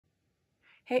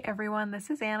Hey everyone, this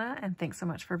is Anna and thanks so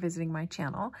much for visiting my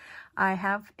channel. I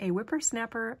have a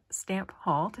whippersnapper stamp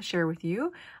haul to share with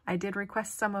you. I did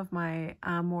request some of my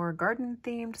more garden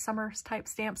themed summer type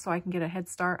stamps so I can get a head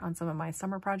start on some of my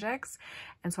summer projects,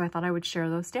 and so I thought I would share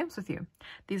those stamps with you.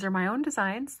 These are my own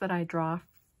designs that I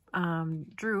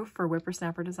drew for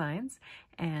Whippersnapper Designs,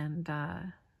 and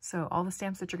so all the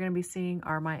stamps that you're going to be seeing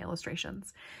are my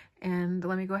illustrations. And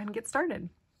let me go ahead and get started.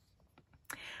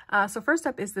 So first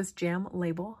up is this jam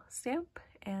label stamp,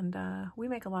 and we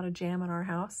make a lot of jam in our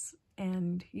house,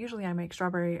 and usually I make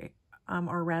strawberry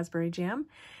or raspberry jam,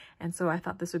 and so I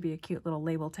thought this would be a cute little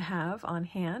label to have on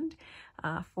hand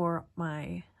for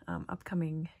my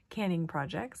upcoming canning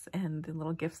projects and the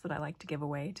little gifts that I like to give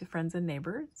away to friends and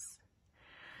neighbors.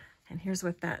 And here's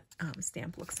what that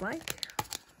stamp looks like.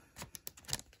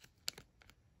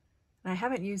 And I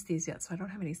haven't used these yet, so I don't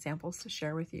have any samples to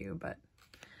share with you, but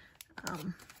I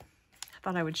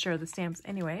thought I would share the stamps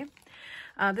anyway.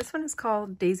 This one is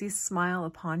called Daisy's Smile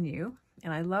Upon You,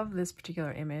 and I love this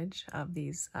particular image of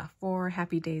these 4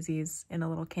 happy daisies in a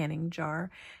little canning jar,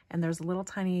 and there's a little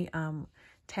tiny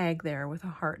tag there with a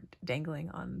heart dangling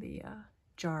on the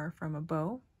jar from a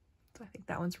bow. So I think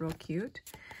that one's real cute.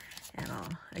 And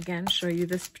I'll again show you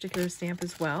this particular stamp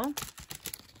as well.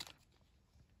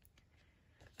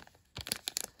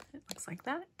 It looks like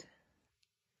that.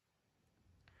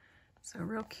 So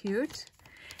real cute.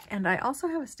 And I also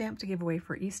have a stamp to give away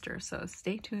for Easter, so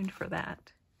stay tuned for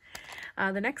that.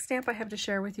 The next stamp I have to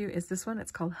share with you is this one. It's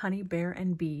called Honey, Bear,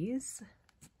 and Bees.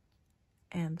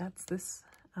 And that's this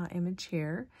image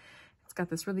here. It's got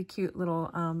this really cute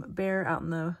little bear out in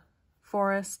the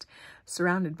forest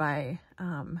surrounded by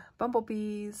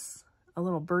bumblebees, a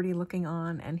little birdie looking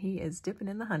on, and he is dipping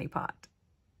in the honey pot.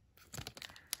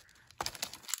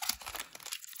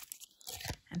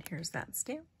 And here's that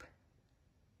stamp.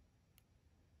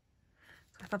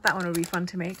 I thought that one would be fun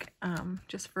to make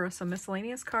just for some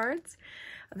miscellaneous cards.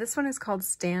 This one is called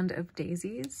Stand of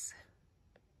Daisies.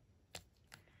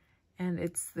 And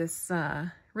it's this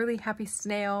really happy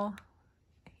snail.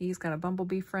 He's got a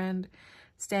bumblebee friend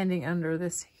standing under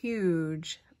this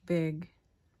huge, big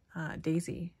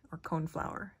daisy or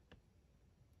coneflower.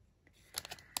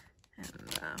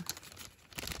 And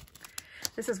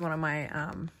this is one of my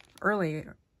early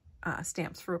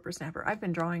stamps for Whippersnapper. I've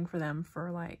been drawing for them for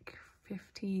like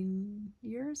 15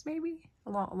 years, maybe a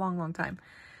long time.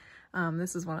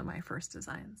 This is one of my first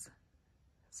designs,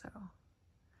 so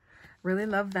really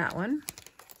love that one.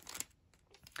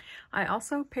 I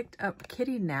also picked up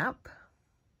Kitty Nap,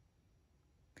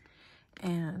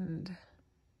 and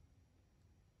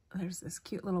there's this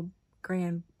cute little gray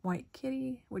and white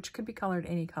kitty, which could be colored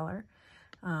any color,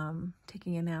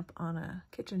 taking a nap on a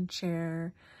kitchen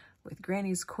chair with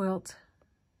Granny's quilt,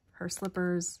 her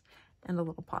slippers, and a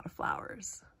little pot of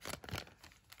flowers.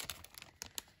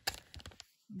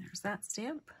 And there's that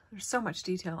stamp. There's so much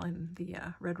detail in the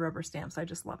red rubber stamps. I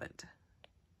just love it.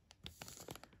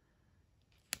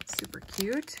 Super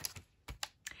cute.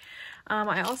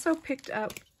 I also picked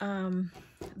up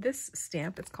this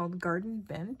stamp. It's called Garden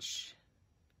Bench.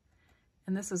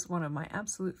 And this is one of my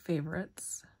absolute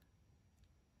favorites.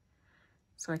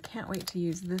 So I can't wait to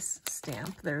use this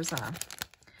stamp. There's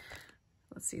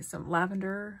let's see, some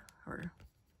lavender or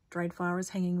dried flowers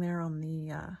hanging there on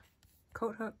the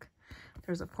coat hook.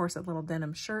 There's, of course, a little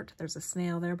denim shirt. There's a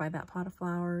snail there by that pot of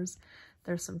flowers.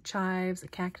 There's some chives, a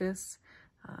cactus,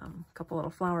 a couple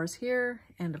little flowers here,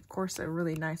 and, of course, a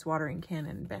really nice watering can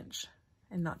and bench.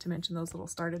 And not to mention those little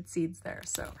started seeds there.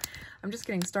 So I'm just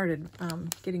getting started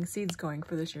getting seeds going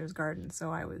for this year's garden.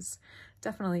 So I was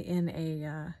definitely in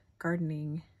a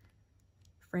gardening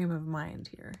frame of mind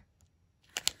here.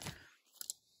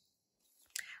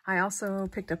 I also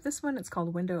picked up this one. It's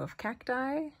called Window of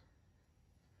Cacti.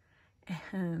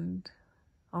 And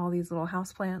all these little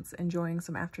houseplants enjoying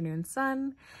some afternoon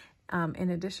sun, in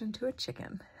addition to a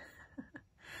chicken.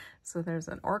 So there's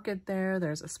an orchid there.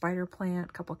 There's a spider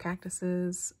plant, a couple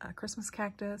cactuses, a Christmas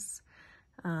cactus,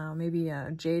 maybe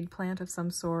a jade plant of some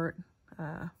sort,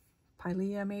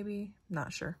 pilea maybe,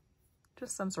 not sure.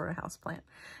 Just some sort of house plant.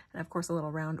 And of course a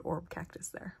little round orb cactus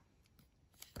there.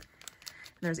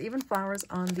 There's even flowers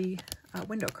on the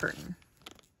window curtain.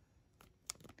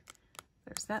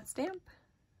 There's that stamp.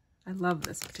 I love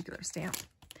this particular stamp.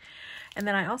 And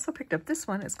then I also picked up this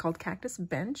one. It's called Cactus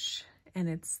Bench. And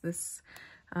it's this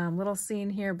little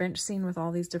scene here, bench scene with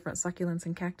all these different succulents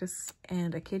and cactus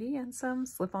and a kitty and some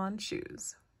slip-on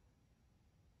shoes.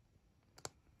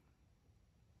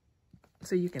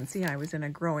 So you can see I was in a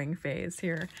growing phase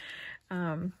here.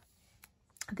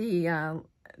 The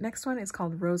next one is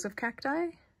called Rows of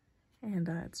Cacti, and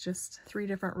it's just 3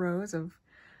 different rows of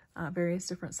various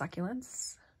different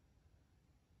succulents.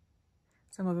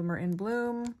 Some of them are in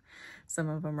bloom, some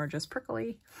of them are just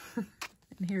prickly.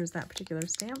 And here's that particular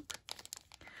stamp.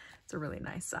 It's a really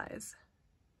nice size.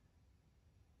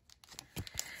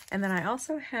 And then I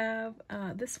also have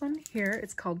this one here.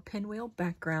 It's called Pinwheel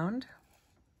Background.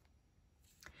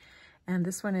 And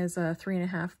this one is a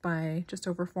 3.5 by just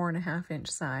over 4.5 inch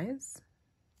size.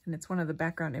 And it's one of the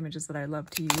background images that I love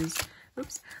to use.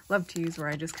 Oops, love to use where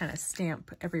I just kind of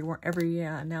stamp every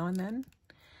now and then.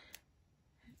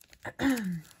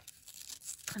 And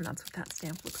that's what that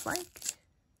stamp looks like.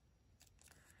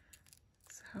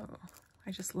 So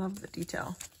I just love the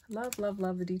detail. Love, love,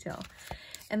 love the detail.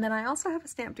 And then I also have a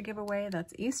stamp to give away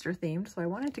that's Easter themed. So I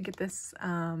wanted to get this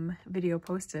video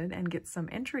posted and get some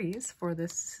entries for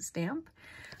this stamp.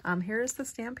 Here's the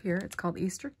stamp here. It's called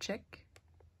Easter Chick.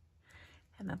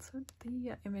 And that's what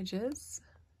the image is.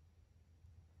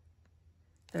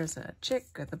 There's a chick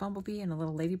with a bumblebee and a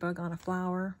little ladybug on a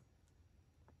flower,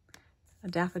 a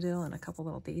daffodil and a couple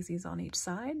little daisies on each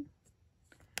side.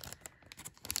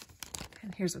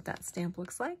 And here's what that stamp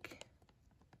looks like.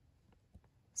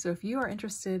 So if you are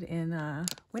interested in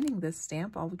winning this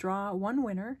stamp, I'll draw one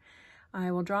winner.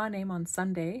 I will draw a name on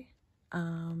Sunday,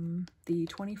 the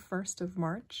 21st of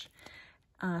March,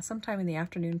 sometime in the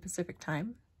afternoon Pacific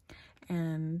time.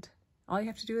 And all you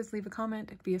have to do is leave a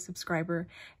comment, be a subscriber,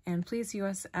 and please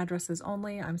US addresses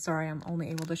only. I'm sorry I'm only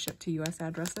able to ship to US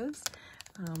addresses.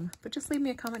 But just leave me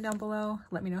a comment down below.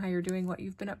 Let me know how you're doing, what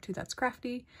you've been up to that's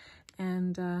crafty,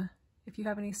 and if you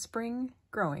have any spring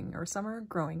growing or summer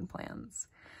growing plans.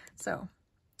 So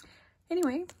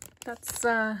anyway, that's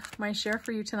my share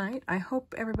for you tonight. I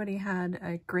hope everybody had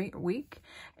a great week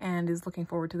and is looking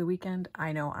forward to the weekend.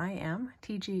 I know I am,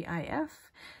 TGIF,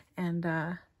 and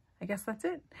I guess that's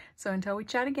it. So until we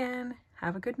chat again,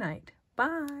 have a good night.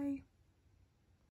 Bye.